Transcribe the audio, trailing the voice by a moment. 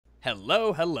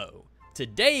Hello, hello.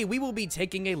 Today we will be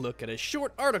taking a look at a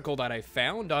short article that I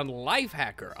found on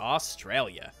Lifehacker,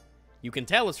 Australia. You can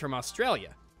tell it's from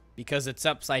Australia because it's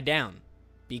upside down.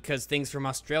 Because things from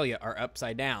Australia are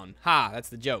upside down. Ha, that's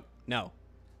the joke. No.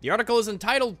 The article is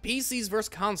entitled PCs vs.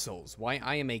 Consoles, Why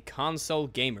I Am a Console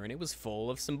Gamer, and it was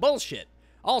full of some bullshit.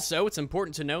 Also, it's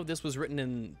important to note this was written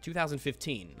in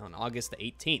 2015, on August the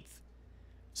 18th.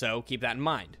 So, keep that in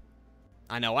mind.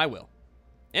 I know I will.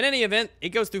 In any event, it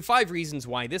goes through 5 reasons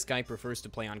why this guy prefers to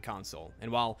play on console.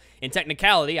 And while, in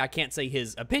technicality, I can't say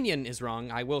his opinion is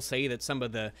wrong, I will say that some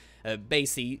of the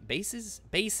bases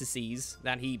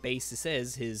that he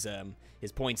bases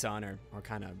his points on are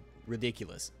kind of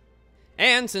ridiculous.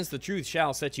 And since the truth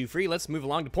shall set you free, let's move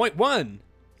along to point 1.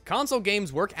 Console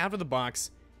games work out of the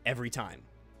box every time.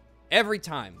 Every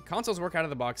time. Consoles work out of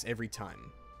the box every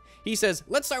time. He says,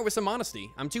 let's start with some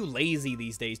honesty. I'm too lazy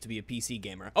these days to be a PC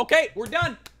gamer. Okay, we're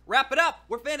done. Wrap it up.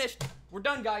 We're finished. We're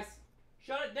done, guys.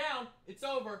 Shut it down. It's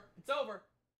over. It's over.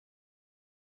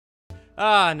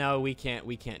 No, we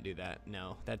can't do that.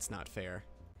 No, that's not fair.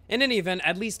 In any event,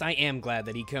 at least I am glad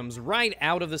that he comes right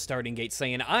out of the starting gate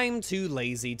saying, I'm too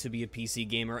lazy to be a PC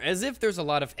gamer, as if there's a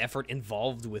lot of effort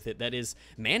involved with it that is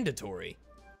mandatory.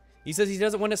 He says he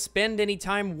doesn't want to spend any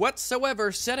time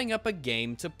whatsoever setting up a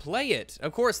game to play it.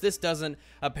 Of course, this doesn't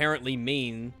apparently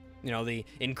mean, the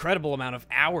incredible amount of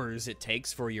hours it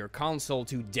takes for your console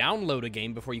to download a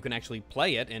game before you can actually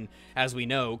play it, and as we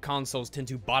know, consoles tend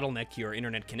to bottleneck your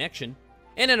internet connection.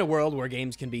 And in a world where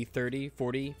games can be 30,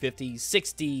 40, 50,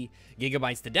 60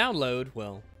 gigabytes to download,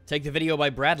 well, take the video by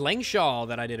Brad Langshaw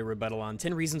that I did a rebuttal on,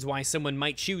 10 reasons why someone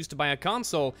might choose to buy a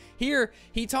console. Here,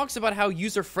 he talks about how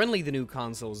user-friendly the new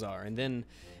consoles are, and then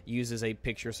uses a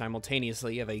picture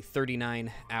simultaneously of a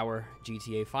 39-hour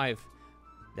GTA 5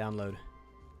 download.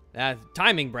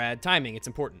 Timing, Brad, timing, it's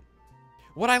important.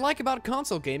 What I like about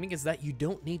console gaming is that you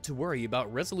don't need to worry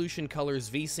about resolution, colors,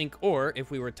 VSync, or,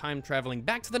 if we were time-traveling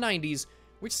back to the 90s,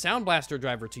 which Sound Blaster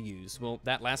driver to use. Well,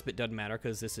 that last bit doesn't matter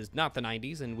because this is not the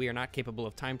 90s and we are not capable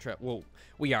of time travel. Well,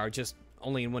 we are, just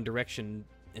only in one direction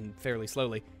and fairly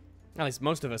slowly. At least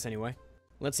most of us anyway.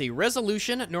 Let's see,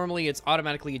 resolution. Normally it's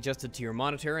automatically adjusted to your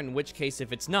monitor, in which case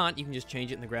if it's not, you can just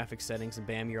change it in the graphics settings and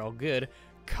bam, you're all good.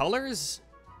 Colors?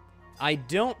 I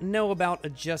don't know about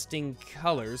adjusting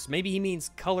colors. Maybe he means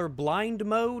colorblind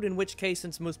mode, in which case,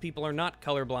 since most people are not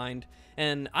colorblind,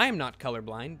 and I am not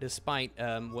colorblind, despite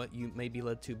what you may be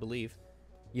led to believe.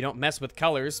 You don't mess with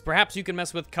colors. Perhaps you can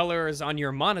mess with colors on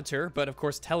your monitor, but of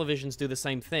course televisions do the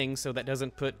same thing, so that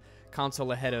doesn't put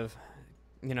console ahead of,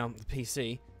 the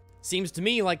PC. Seems to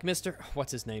me like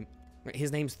what's his name?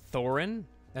 His name's Thorin?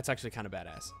 That's actually kind of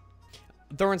badass.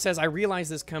 Thorin says, I realize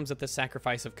this comes at the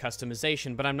sacrifice of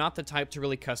customization, but I'm not the type to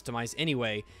really customize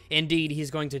anyway. Indeed,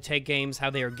 he's going to take games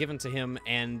how they are given to him,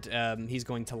 and he's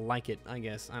going to like it, I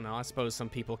guess. I don't know, I suppose some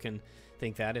people can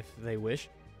think that if they wish.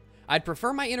 I'd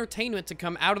prefer my entertainment to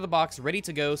come out of the box ready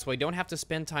to go so I don't have to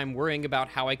spend time worrying about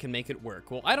how I can make it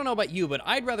work. Well, I don't know about you, but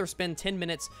I'd rather spend 10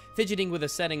 minutes fidgeting with the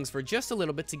settings for just a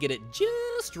little bit to get it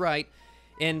just right,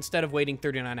 instead of waiting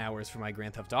 39 hours for my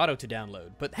Grand Theft Auto to download.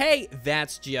 But hey,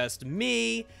 that's just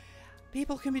me.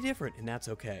 People can be different, and that's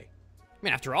okay. I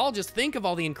mean, after all, just think of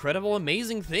all the incredible,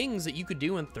 amazing things that you could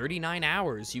do in 39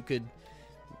 hours. You could,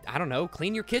 I don't know,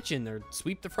 clean your kitchen or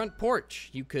sweep the front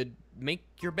porch. You could make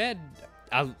your bed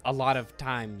a lot of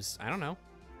times. I don't know.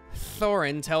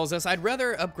 Thorin tells us, I'd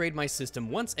rather upgrade my system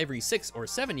once every 6 or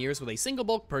 7 years with a single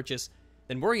bulk purchase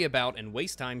than worry about and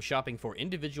waste time shopping for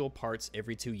individual parts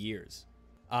every 2 years.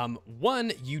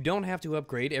 One, you don't have to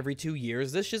upgrade every 2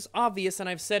 years. This is obvious, and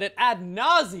I've said it ad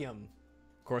nauseum.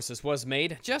 Of course, this was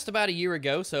made just about a year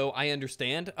ago, so I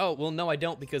understand. Oh, well, no, I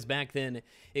don't, because back then,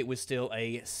 it was still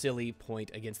a silly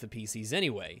point against the PCs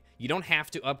anyway. You don't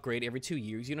have to upgrade every 2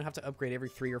 years. You don't have to upgrade every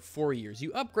 3 or 4 years.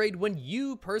 You upgrade when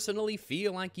you personally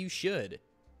feel like you should.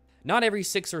 Not every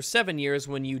 6 or 7 years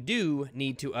when you do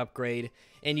need to upgrade,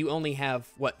 and you only have,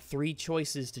 3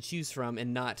 choices to choose from,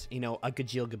 and not, a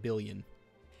gajillion.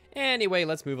 Anyway,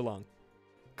 let's move along.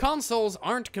 Consoles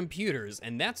aren't computers,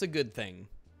 and that's a good thing.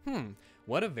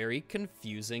 What a very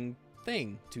confusing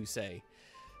thing to say.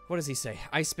 What does he say?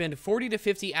 I spend 40 to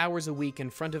 50 hours a week in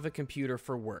front of a computer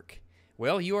for work.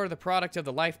 Well, you are the product of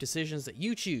the life decisions that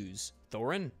you choose,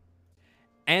 Thorin.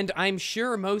 And I'm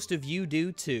sure most of you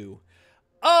do too.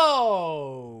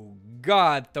 Oh,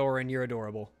 God, Thorin, you're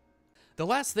adorable. The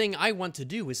last thing I want to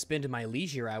do is spend my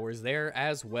leisure hours there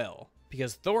as well,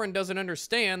 because Thorin doesn't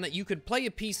understand that you could play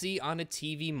a PC on a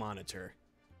TV monitor.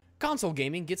 Console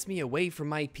gaming gets me away from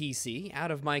my PC, out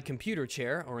of my computer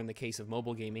chair, or in the case of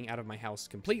mobile gaming, out of my house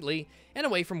completely, and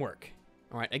away from work.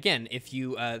 All right, again, if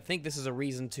you think this is a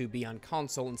reason to be on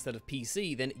console instead of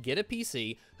PC, then get a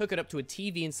PC, hook it up to a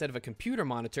TV instead of a computer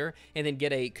monitor, and then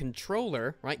get a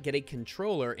controller, right? Get a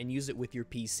controller and use it with your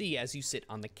PC as you sit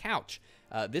on the couch.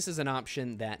 This is an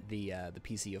option that the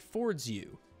PC affords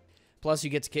you. Plus, you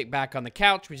get to kick back on the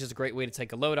couch, which is a great way to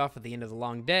take a load off at the end of the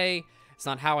long day. It's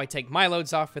not how I take my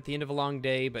loads off at the end of a long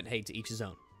day, but hey, to each his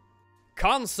own.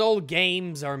 Console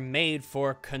games are made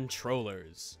for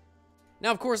controllers.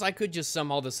 Now, of course, I could just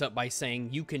sum all this up by saying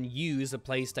you can use a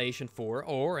PlayStation 4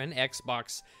 or an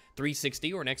Xbox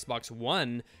 360 or an Xbox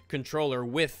One controller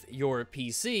with your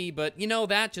PC, but, you know,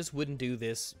 that just wouldn't do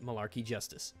this malarkey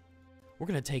justice. We're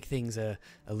gonna take things a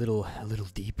little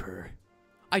deeper.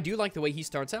 I do like the way he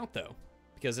starts out, though,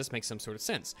 because this makes some sort of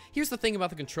sense. Here's the thing about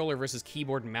the controller versus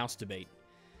keyboard and mouse debate.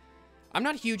 I'm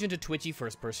not huge into twitchy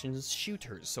first-person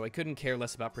shooters, so I couldn't care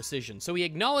less about precision. So he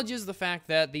acknowledges the fact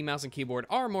that the mouse and keyboard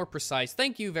are more precise.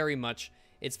 Thank you very much.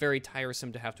 It's very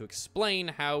tiresome to have to explain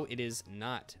how it is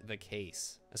not the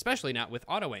case, especially not with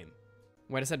auto-aim.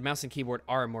 When I said mouse and keyboard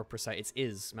are more precise,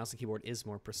 mouse and keyboard is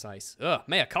more precise. Ugh,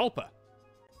 mea culpa.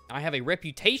 I have a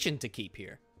reputation to keep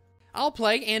here. I'll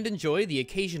play and enjoy the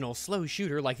occasional slow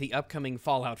shooter like the upcoming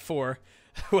Fallout 4.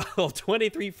 Well,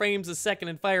 23 frames a second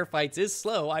in firefights is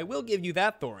slow, I will give you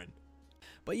that, Thorin.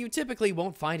 But you typically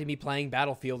won't find me playing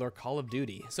Battlefield or Call of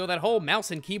Duty, so that whole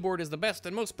mouse and keyboard is the best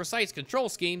and most precise control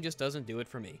scheme just doesn't do it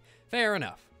for me. Fair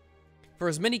enough. For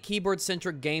as many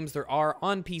keyboard-centric games there are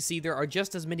on PC, there are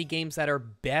just as many games that are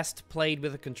best played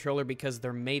with a controller because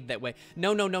they're made that way.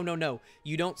 No.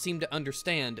 You don't seem to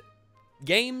understand.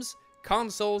 Games,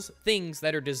 consoles, things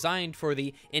that are designed for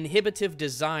the inhibitive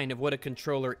design of what a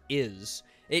controller is.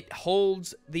 It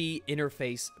holds the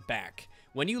interface back.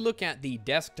 When you look at the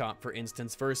desktop, for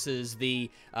instance, versus the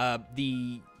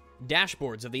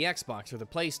dashboards of the Xbox or the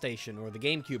PlayStation or the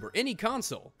GameCube or any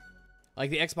console, like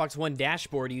the Xbox One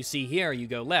dashboard you see here, you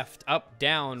go left, up,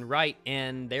 down, right,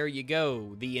 and there you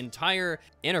go. The entire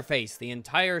interface, the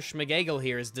entire schmagaggle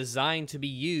here is designed to be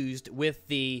used with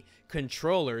the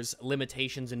controller's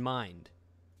limitations in mind.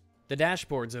 The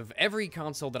dashboards of every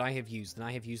console that I have used, and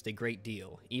I have used a great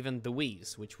deal, even the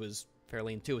Wii's, which was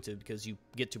fairly intuitive because you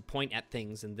get to point at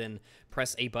things and then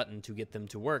press a button to get them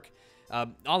to work.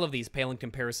 All of these pale in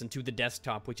comparison to the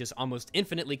desktop, which is almost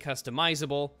infinitely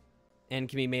customizable and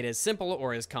can be made as simple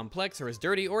or as complex or as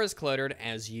dirty or as cluttered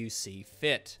as you see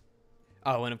fit.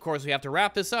 Oh, and of course we have to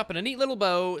wrap this up in a neat little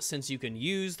bow since you can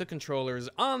use the controllers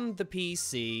on the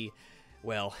PC.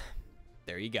 Well,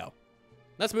 there you go.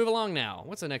 Let's move along now.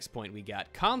 What's the next point we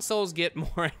got? Consoles get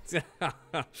more...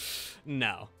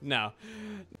 No,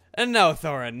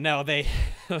 Thorin.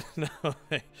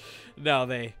 No,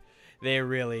 they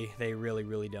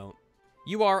really don't.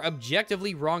 You are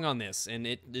objectively wrong on this, and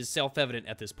it is self-evident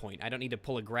at this point. I don't need to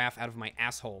pull a graph out of my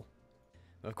asshole.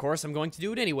 Of course, I'm going to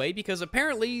do it anyway, because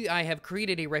apparently I have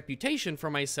created a reputation for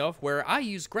myself where I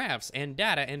use graphs and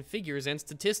data and figures and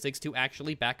statistics to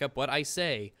actually back up what I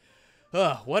say.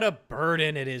 Ugh, what a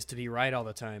burden it is to be right all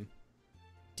the time.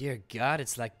 Dear God,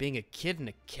 it's like being a kid in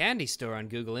a candy store on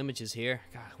Google Images here.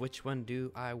 God, which one do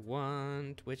I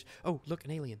want? Oh, look,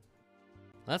 an alien.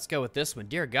 Let's go with this one.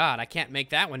 Dear God, I can't make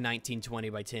that one 1920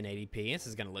 by 1080p. This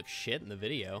is gonna look shit in the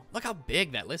video. Look how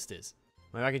big that list is.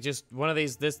 Maybe I could just, one of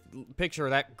these, this picture or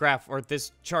that graph or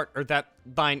this chart or that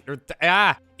line or,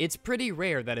 It's pretty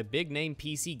rare that a big name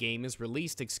PC game is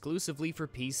released exclusively for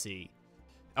PC.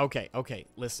 Okay,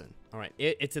 listen. All right,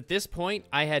 it's at this point,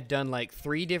 I had done like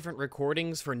 3 different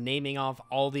recordings for naming off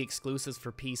all the exclusives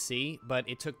for PC, but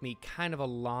it took me kind of a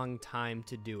long time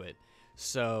to do it.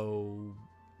 So,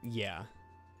 yeah.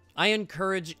 I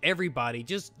encourage everybody,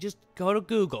 just go to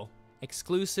Google,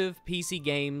 exclusive PC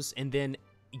games, and then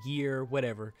year,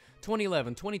 whatever,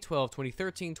 2011, 2012,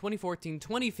 2013, 2014,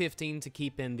 2015 to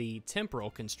keep in the temporal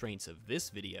constraints of this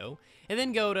video, and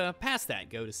then go to, past that,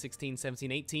 go to 16,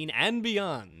 17, 18, and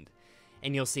beyond,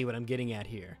 and you'll see what I'm getting at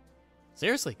here.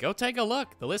 Seriously, go take a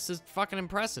look. The list is fucking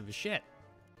impressive as shit.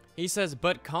 He says,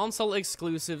 but console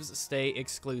exclusives stay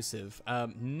exclusive.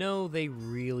 No, they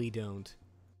really don't.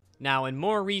 Now, in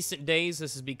more recent days,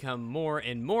 this has become more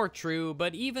and more true,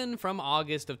 but even from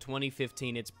August of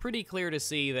 2015, it's pretty clear to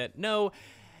see that, no,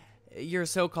 your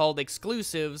so-called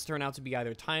exclusives turn out to be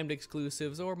either timed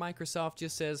exclusives, or Microsoft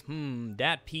just says,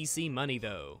 that PC money,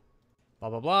 though.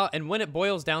 Blah, blah, blah, and when it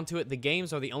boils down to it, the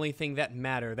games are the only thing that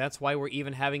matter. That's why we're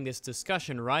even having this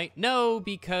discussion, right? No,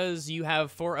 because you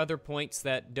have 4 other points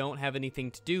that don't have anything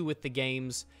to do with the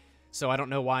games, so I don't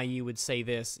know why you would say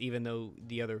this, even though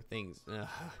the other things...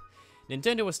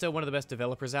 Nintendo is still one of the best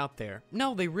developers out there.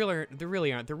 No, they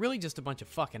really aren't. They're really just a bunch of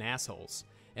fucking assholes.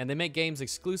 And they make games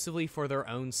exclusively for their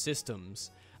own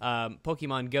systems.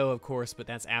 Pokemon Go, of course, but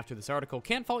that's after this article.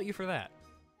 Can't fault you for that.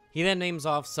 He then names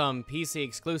off some PC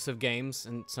exclusive games,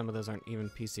 and some of those aren't even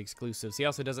PC exclusives. He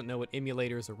also doesn't know what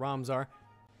emulators or ROMs are.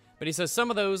 But he says, some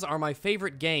of those are my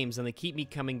favorite games, and they keep me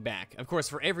coming back. Of course,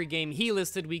 for every game he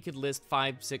listed, we could list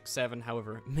 5, 6, 7,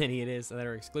 however many it is that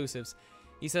are exclusives.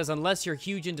 He says, unless you're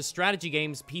huge into strategy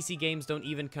games, PC games don't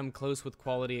even come close with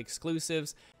quality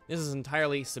exclusives. This is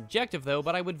entirely subjective, though,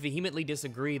 but I would vehemently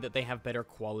disagree that they have better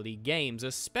quality games,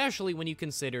 especially when you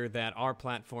consider that our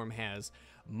platform has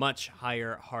much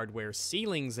higher hardware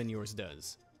ceilings than yours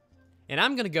does. And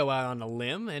I'm going to go out on a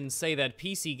limb and say that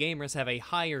PC gamers have a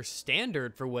higher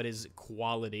standard for what is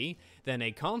quality than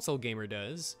a console gamer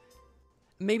does.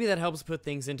 Maybe that helps put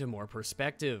things into more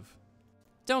perspective.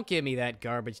 Don't give me that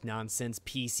garbage nonsense.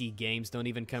 PC games don't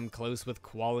even come close with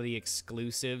quality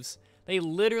exclusives. They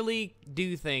literally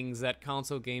do things that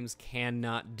console games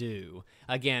cannot do.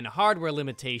 Again, hardware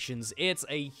limitations, it's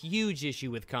a huge issue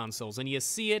with consoles, and you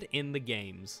see it in the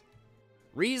games.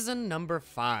 Reason number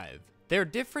 5. They're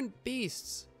different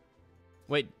beasts.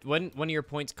 Wait, one of your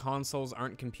points, consoles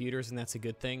aren't computers, and that's a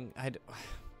good thing?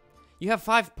 You have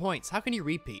 5 points. How can you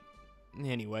repeat?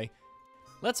 Anyway,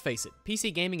 let's face it.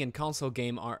 PC gaming and console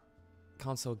game are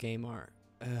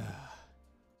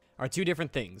two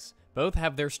different things. Both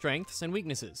have their strengths and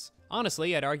weaknesses.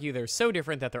 Honestly, I'd argue they're so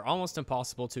different that they're almost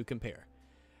impossible to compare.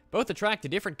 Both attract a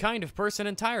different kind of person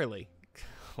entirely.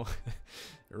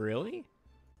 Really?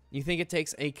 You think it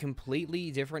takes a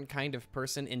completely different kind of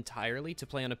person entirely to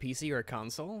play on a PC or a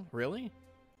console? Really?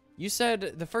 You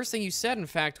said, the first thing you said, in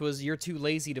fact, was you're too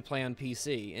lazy to play on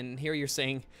PC. And here you're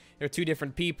saying they're two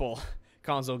different people,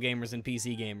 console gamers and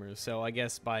PC gamers. So I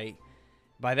guess by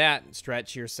that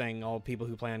stretch, you're saying all people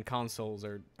who play on consoles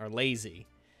are lazy.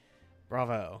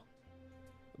 Bravo.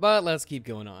 But let's keep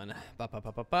going on.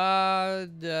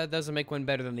 Doesn't make one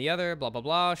better than the other. Blah, blah,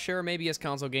 blah. Sure, maybe us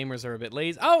console gamers are a bit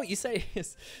lazy. Oh, you say,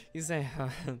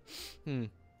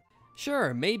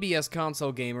 Sure, maybe us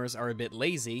console gamers are a bit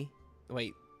lazy.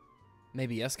 Wait,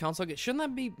 maybe us console gamers? Shouldn't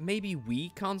that be maybe we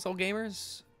console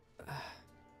gamers?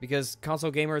 Because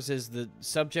console gamers is the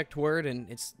subject word and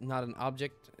it's not an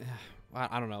object.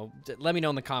 I don't know. Let me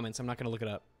know in the comments. I'm not going to look it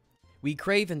up. We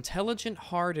crave intelligent,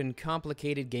 hard, and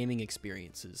complicated gaming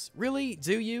experiences. Really?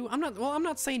 Do you? I'm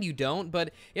not saying you don't,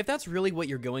 but if that's really what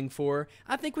you're going for,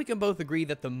 I think we can both agree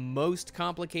that the most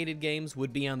complicated games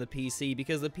would be on the PC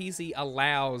because the PC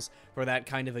allows for that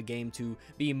kind of a game to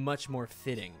be much more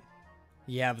fitting.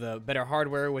 You have the better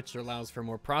hardware, which allows for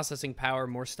more processing power,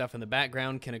 more stuff in the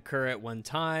background can occur at one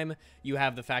time. You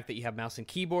have the fact that you have mouse and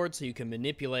keyboard, so you can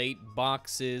manipulate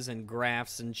boxes and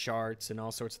graphs and charts and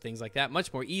all sorts of things like that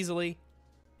much more easily.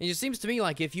 It just seems to me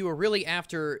like if you were really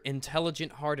after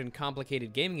intelligent, hard, and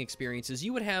complicated gaming experiences,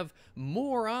 you would have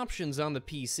more options on the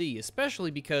PC,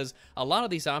 especially because a lot of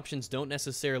these options don't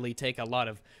necessarily take a lot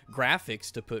of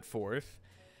graphics to put forth.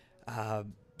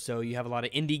 So you have a lot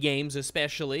of indie games,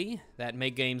 especially, that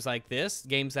make games like this.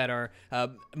 Games that are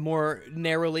more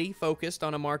narrowly focused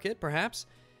on a market, perhaps.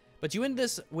 But you end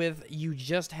this with, you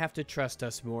just have to trust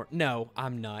us more. No,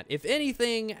 I'm not. If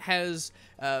anything has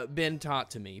been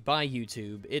taught to me by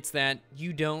YouTube, it's that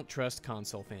you don't trust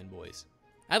console fanboys.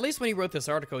 At least when you wrote this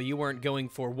article, you weren't going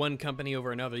for one company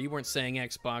over another. You weren't saying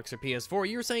Xbox or PS4.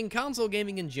 You were saying console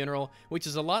gaming in general, which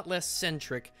is a lot less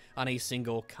centric on a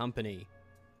single company.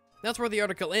 That's where the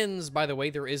article ends. By the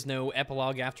way, there is no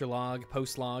epilogue, afterlog,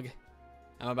 postlog.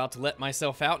 I'm about to let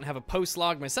myself out and have a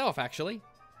postlog myself, actually.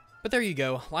 But there you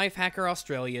go. Lifehacker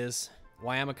Australia's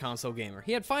Why I'm a Console Gamer.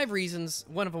 He had 5 reasons.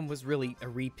 One of them was really a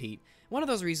repeat. One of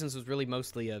those reasons was really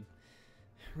mostly it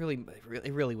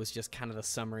really was just kind of the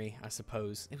summary, I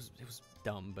suppose. It was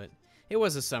dumb, but it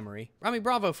was a summary. I mean,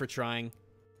 bravo for trying.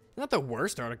 Not the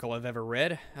worst article I've ever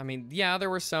read. I mean, yeah, there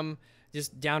were some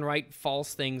just downright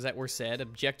false things that were said,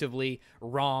 objectively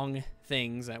wrong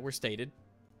things that were stated.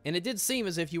 And it did seem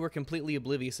as if you were completely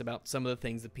oblivious about some of the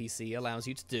things the PC allows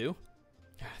you to do.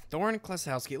 Thorin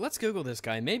Klesowski. Let's Google this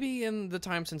guy. Maybe in the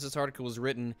time since this article was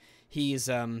written, he's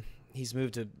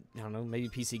moved to, I don't know, maybe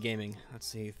PC gaming. Let's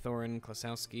see. Thorin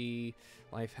Klesowski,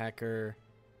 Lifehacker.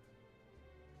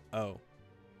 Oh.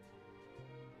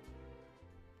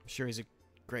 I'm sure he's a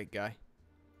great guy.